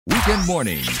Weekend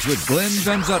mornings with Glenn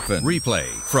Van Zutphen. Replay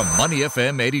from Money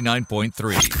FM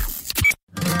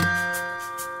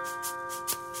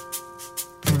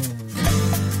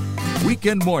 89.3.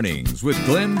 Weekend mornings with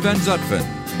Glenn Van Zutphen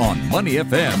on Money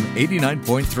FM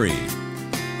 89.3.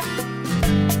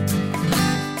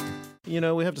 You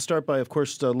know, we have to start by, of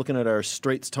course, looking at our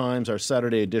Straits Times, our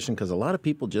Saturday edition, because a lot of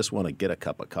people just want to get a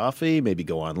cup of coffee, maybe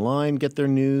go online, get their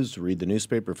news, read the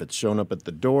newspaper if it's shown up at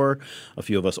the door. A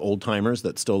few of us old-timers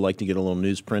that still like to get a little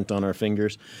newsprint on our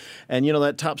fingers. And, you know,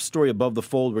 that top story above the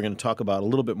fold we're going to talk about a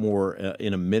little bit more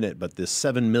in a minute, but this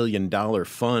 $7 million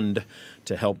fund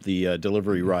to help the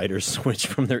delivery riders switch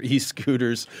from their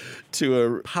e-scooters to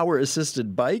a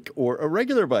power-assisted bike or a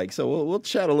regular bike. So we'll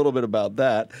chat a little bit about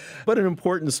that. But an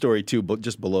important story, too, but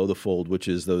just below the fold, which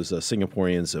is those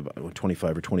Singaporeans,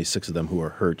 25 or 26 of them who are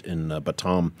hurt in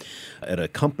Batam at a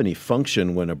company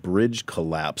function when a bridge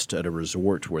collapsed at a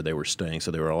resort where they were staying.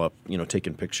 So they were all up, you know,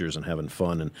 taking pictures and having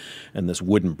fun, and this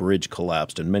wooden bridge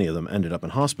collapsed, and many of them ended up in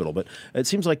hospital. But it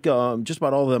seems like just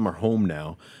about all of them are home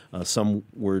now. Some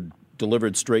were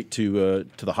delivered straight to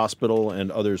the hospital,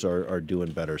 and others are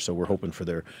doing better. So we're hoping for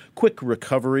their quick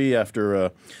recovery after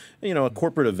a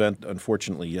corporate event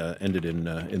unfortunately ended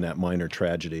in that minor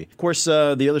tragedy. Of course,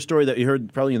 the other story that you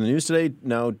heard probably in the news today,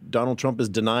 now Donald Trump is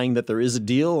denying that there is a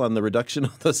deal on the reduction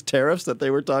of those tariffs that they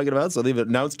were talking about. So they've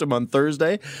announced them on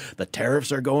Thursday. The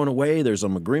tariffs are going away. There's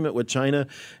some agreement with China.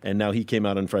 And now he came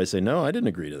out on Friday saying, no, I didn't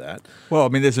agree to that. Well, I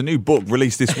mean, there's a new book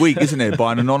released this week, isn't there,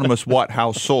 by an anonymous White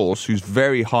House source who's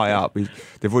very high up.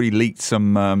 They've already leaked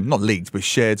some, not leaked, but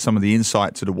shared some of the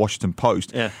insight to the Washington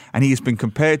Post. Yeah. And he has been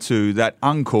compared to that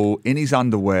uncle in his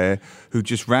underwear who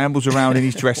just rambles around in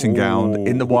his dressing gown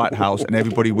in the White House, and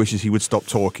everybody wishes he would stop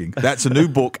talking. That's a new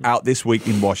book out this week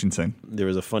in Washington. There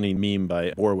was a funny meme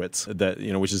by Horowitz that,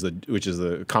 you know, which is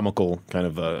the comical kind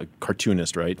of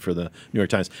cartoonist, right, for the New York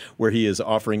Times, where he is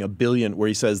offering $1 billion, where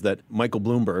he says that Michael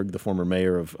Bloomberg, the former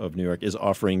mayor of New York, is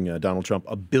offering Donald Trump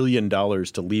 $1 billion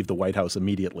to leave the White House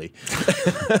immediately.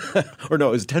 Or no,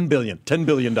 it was $10 billion to walk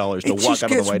out of the White House. It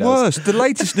just gets worse. The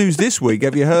latest news this week,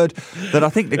 have you heard that I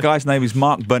think the guy's name is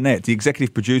Mark Burnett, the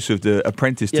executive producer of the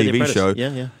Apprentice TV show.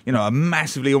 Yeah. You know, a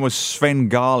massively almost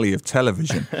Svengali of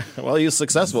television. Well, he was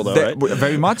successful though, right?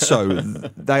 Very much so.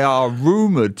 They are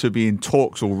rumoured to be in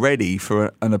talks already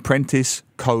for an Apprentice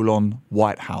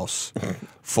White House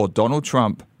for Donald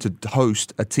Trump to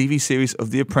host a TV series of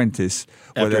The Apprentice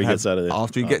after he gets out of there.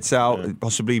 After he gets out,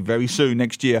 possibly very soon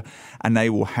next year, and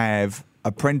they will have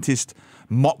apprenticed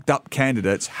mocked up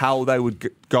candidates how they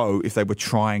would go if they were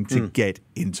trying to get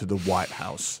into the White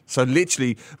House. So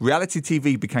literally, reality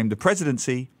TV became the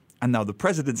presidency, and now the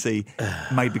presidency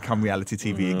may become reality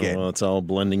TV again. Well, it's all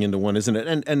blending into one, isn't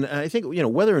it? And I think, you know,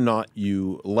 whether or not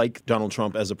you like Donald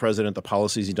Trump as a president, the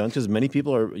policies he's done, because many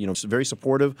people are, you know, very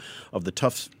supportive of the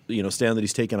tough, you know, stand that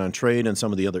he's taken on trade and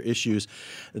some of the other issues.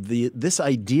 This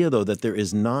idea, though, that there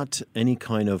is not any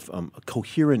kind of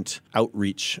coherent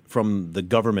outreach from the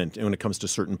government when it comes to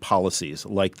certain policies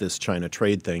like this China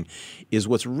trade thing is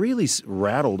what's really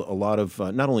rattled a lot of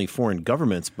not only foreign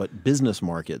governments but business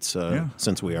markets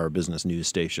since we are a business news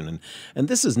station. And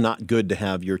this is not good to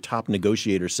have your top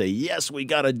negotiator say, yes, we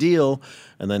got a deal,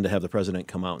 and then to have the president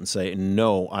come out and say,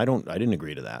 no, I didn't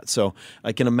agree to that. So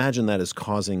I can imagine that is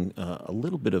causing a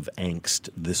little bit of angst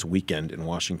this weekend in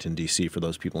Washington, D.C. for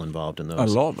those people involved in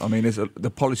those. A lot. I mean,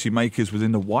 the policymakers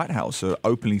within the White House are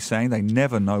openly saying they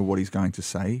never know what he's going to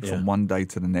say from one day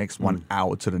to the next, 1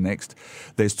 hour to the next.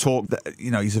 There's talk that,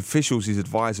 you know, his officials, his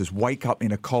advisors wake up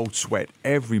in a cold sweat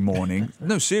every morning.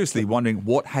 No, seriously, wondering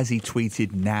what has he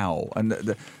tweeted now? And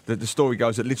the story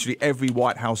goes that literally every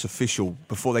White House official,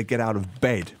 before they get out of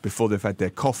bed, before they've had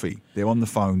their coffee, they're on the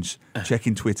phones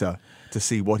checking Twitter to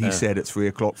see what he said at 3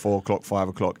 o'clock, 4 o'clock, 5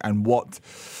 o'clock, and what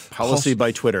policy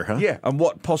by Twitter, huh? Yeah, and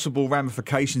what possible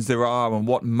ramifications there are, and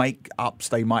what make-ups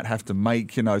they might have to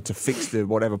make, you know, to fix the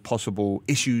whatever possible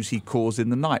issues he caused in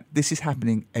the night. This is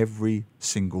happening every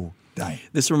single day.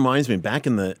 This reminds me, back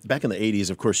in the 80s,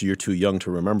 of course, you're too young to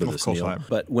remember this, Neil. I am.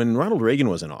 But when Ronald Reagan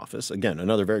was in office, again,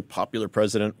 another very popular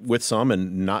president with some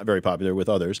and not very popular with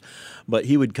others, but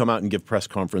he would come out and give press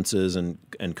conferences and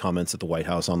comments at the White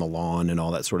House on the lawn and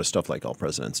all that sort of stuff like all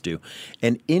presidents do.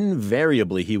 And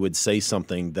invariably, he would say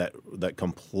something that that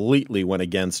completely went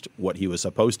against what he was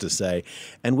supposed to say.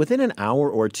 And within an hour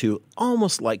or two,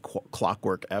 almost like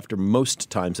clockwork, after most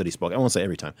times that he spoke, I won't say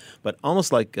every time, but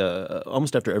almost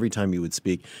after every time he would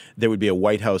speak, there would be a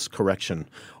White House correction.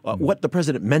 What the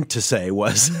president meant to say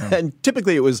was, and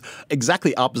typically it was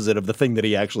exactly opposite of the thing that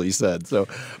he actually said. So,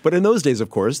 but in those days, of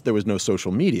course, there was no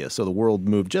social media, so the world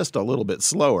moved just a little bit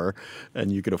slower,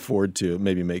 and you could afford to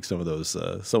maybe make some of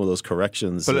those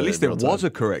corrections. But at least there was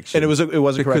a correction, and it was a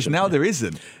correction because now there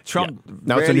isn't. Trump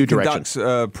now it's a new direction.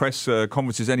 Conducts press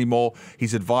conferences anymore.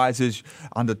 His advisors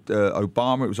under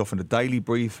Obama, it was often a daily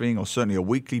briefing or certainly a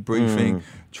weekly briefing.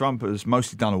 Trump has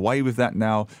mostly done away with that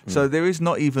now. So there is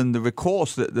not even the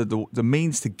recourse, the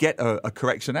means to get a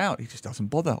correction out. He just doesn't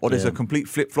bother. Or there's a complete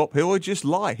flip-flop. He'll just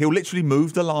lie. He'll literally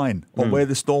move the line on where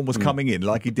the storm was coming in,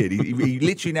 like he did. He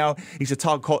literally now, he's a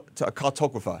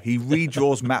cartographer. He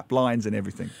redraws map lines and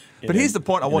everything. But here's the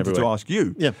point I wanted to ask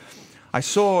you. Yeah. I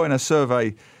saw in a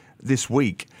survey this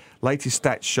week, latest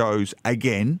stats shows,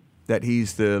 again, that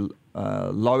he's the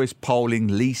lowest polling,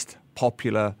 least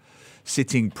popular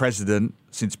sitting president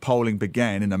since polling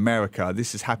began in America.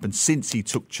 This has happened since he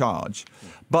took charge.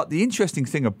 But the interesting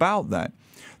thing about that,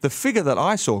 the figure that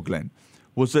I saw, Glenn,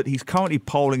 was that he's currently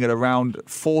polling at around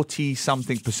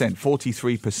 40-something percent,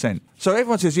 43%. So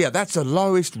everyone says, yeah, that's the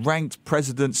lowest ranked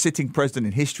president, sitting president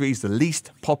in history. He's the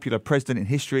least popular president in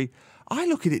history. I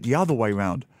look at it the other way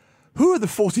around. Who are the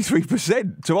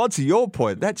 43%? To answer your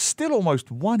point, that's still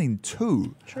almost 1 in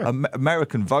 2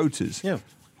 American voters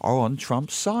are on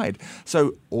Trump's side.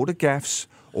 So all the gaffes,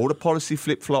 all the policy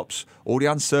flip-flops, all the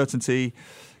uncertainty,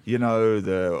 we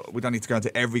don't need to go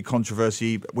into every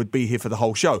controversy. We'd be here for the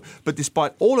whole show. But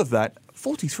despite all of that,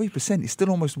 43% is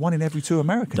still almost 1 in every 2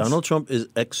 Americans. Donald Trump is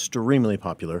extremely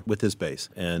popular with his base.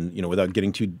 And, without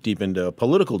getting too deep into a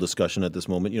political discussion at this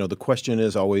moment, the question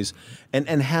is always, and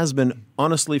has been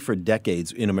honestly for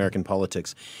decades in American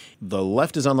politics, the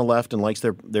left is on the left and likes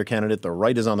their candidate. The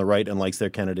right is on the right and likes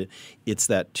their candidate. It's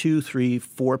that 2, 3,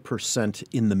 4%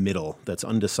 in the middle that's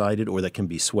undecided or that can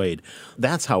be swayed.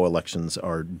 That's how elections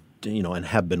are and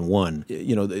have been won.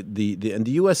 And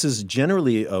the U.S. is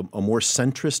generally a more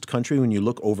centrist country when you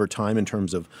look over time in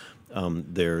terms of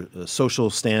their social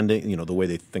standing, the way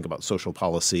they think about social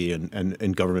policy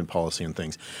and government policy and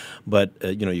things. But,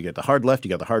 you get the hard left, you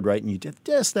got the hard right, and you get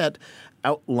just that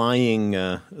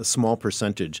outlying small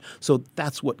percentage. So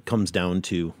that's what comes down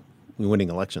to winning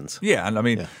elections. Yeah, and I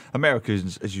mean, America,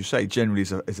 as you say, generally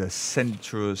is a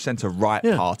centre-right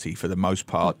party for the most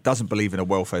part. Doesn't believe in a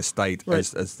welfare state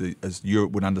as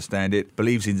Europe would understand it.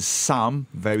 Believes in some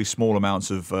very small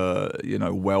amounts of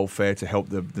welfare to help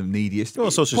the neediest. Well,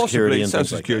 Social Security and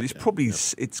Social Security. Like that, it's probably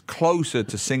it's closer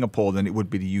to Singapore than it would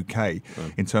be the UK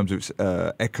in terms of its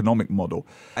economic model.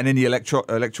 And then the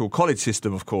electoral college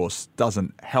system, of course,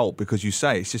 doesn't help because you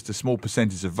say it's just a small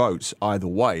percentage of votes either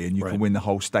way, and you can win the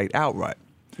whole state outright.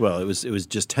 Well, it was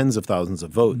just tens of thousands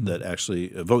of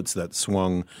votes that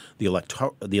swung the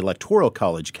electoral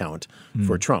college count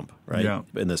for Trump,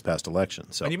 in this past election.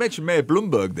 So, and you mentioned Mayor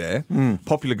Bloomberg there,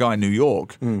 popular guy in New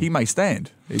York. He may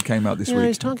stand. He came out this week.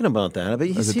 He's talking about that. But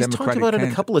he's talked about it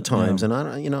a couple of times, and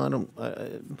I don't.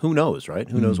 Who knows, right?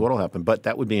 Who knows what'll happen? But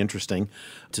that would be interesting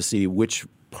to see which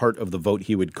part of the vote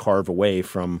he would carve away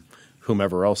from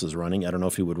whomever else is running. I don't know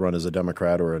if he would run as a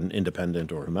Democrat or an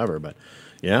independent or whomever, but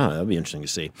yeah, that'd be interesting to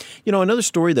see. Another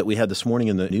story that we had this morning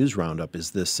in the news roundup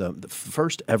is this the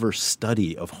first ever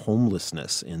study of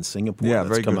homelessness in Singapore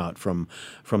that's come out from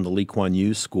the Lee Kuan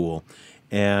Yew School.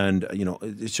 And,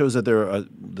 it shows that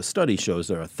the study shows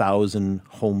there are 1,000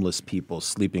 homeless people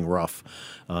sleeping rough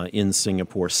in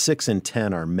Singapore. 6 in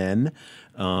 10 are men.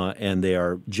 And they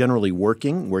are generally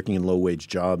working in low-wage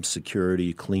jobs,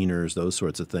 security, cleaners, those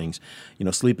sorts of things.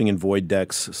 Sleeping in void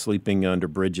decks, sleeping under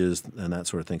bridges, and that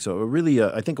sort of thing. So really,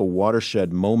 I think a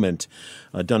watershed moment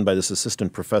done by this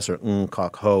assistant professor, Ng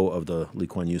Kok Ho of the Lee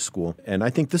Kuan Yew School. And I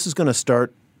think this is going to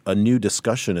start a new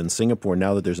discussion in Singapore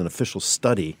now that there's an official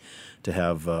study to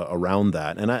have around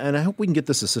that. And I hope we can get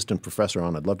this assistant professor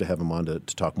on. I'd love to have him on to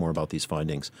talk more about these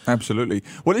findings. Absolutely.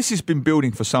 Well, this has been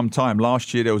building for some time.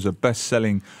 Last year, there was a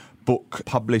best-selling book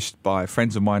published by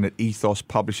friends of mine at Ethos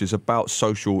Publishers about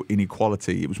social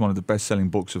inequality. It was one of the best-selling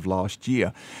books of last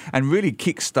year and really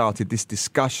kick-started this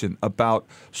discussion about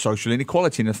social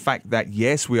inequality and the fact that,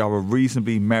 yes, we are a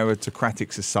reasonably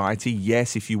meritocratic society.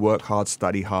 Yes, if you work hard,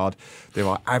 study hard, there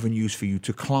are avenues for you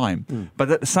to climb. But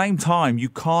at the same time, you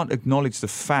can't acknowledge the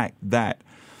fact that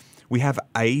we have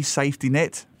a safety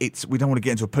net. We don't want to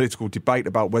get into a political debate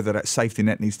about whether that safety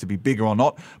net needs to be bigger or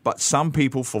not, but some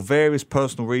people, for various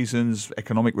personal reasons,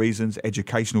 economic reasons,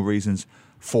 educational reasons,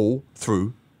 fall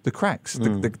through the cracks,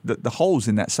 the holes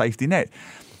in that safety net.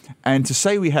 And to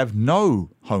say we have no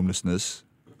homelessness,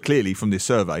 clearly from this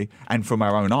survey and from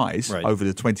our own eyes, over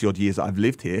the 20-odd years that I've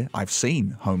lived here, I've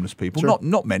seen homeless people. Sure.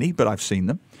 Not many, but I've seen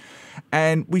them.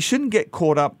 And we shouldn't get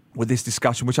caught up with this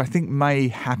discussion, which I think may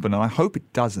happen, and I hope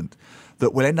it doesn't,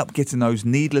 that we'll end up getting those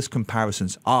needless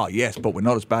comparisons. Yes, but we're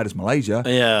not as bad as Malaysia.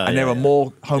 There are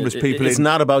more homeless people it's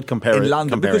not about in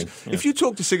London. Because if you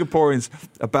talk to Singaporeans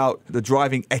about the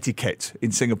driving etiquette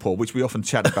in Singapore, which we often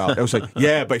chat about, they'll say,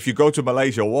 but if you go to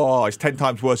Malaysia, it's 10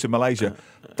 times worse in Malaysia.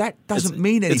 That doesn't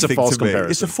mean anything to me.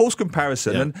 Comparison. It's a false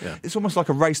comparison, and it's almost like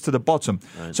a race to the bottom.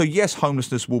 Right. So yes,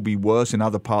 homelessness will be worse in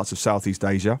other parts of Southeast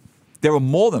Asia. There are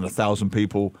more than 1,000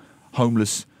 people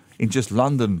homeless in just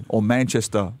London or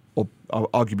Manchester or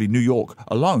arguably New York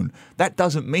alone. That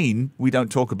doesn't mean we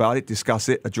don't talk about it, discuss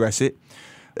it, address it.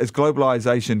 As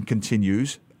globalization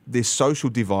continues, this social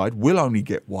divide will only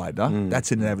get wider.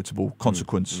 That's an inevitable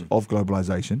consequence of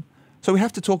globalization. So we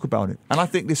have to talk about it. And I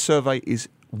think this survey is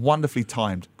wonderfully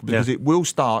timed because it will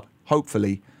start,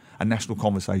 hopefully, a national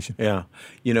conversation. Yeah.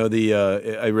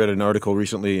 I read an article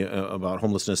recently about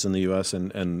homelessness in the U.S.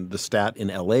 and the stat in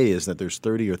L.A. is that there's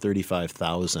 30 or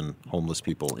 35,000 homeless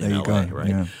people in L.A., right?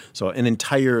 Yeah. So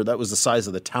that was the size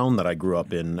of the town that I grew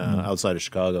up in outside of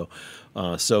Chicago.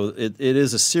 So it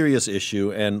is a serious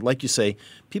issue. And like you say,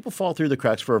 people fall through the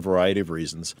cracks for a variety of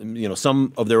reasons.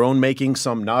 Some of their own making,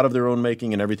 some not of their own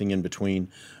making, and everything in between.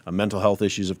 Mental health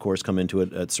issues, of course, come into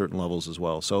it at certain levels as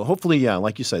well. So hopefully,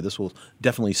 like you say, this will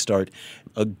definitely start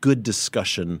a good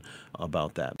discussion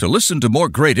about that. To listen to more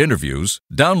great interviews,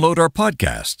 download our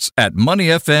podcasts at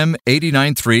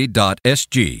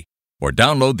moneyfm893.sg or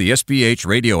download the SBH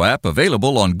radio app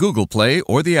available on Google Play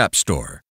or the App Store.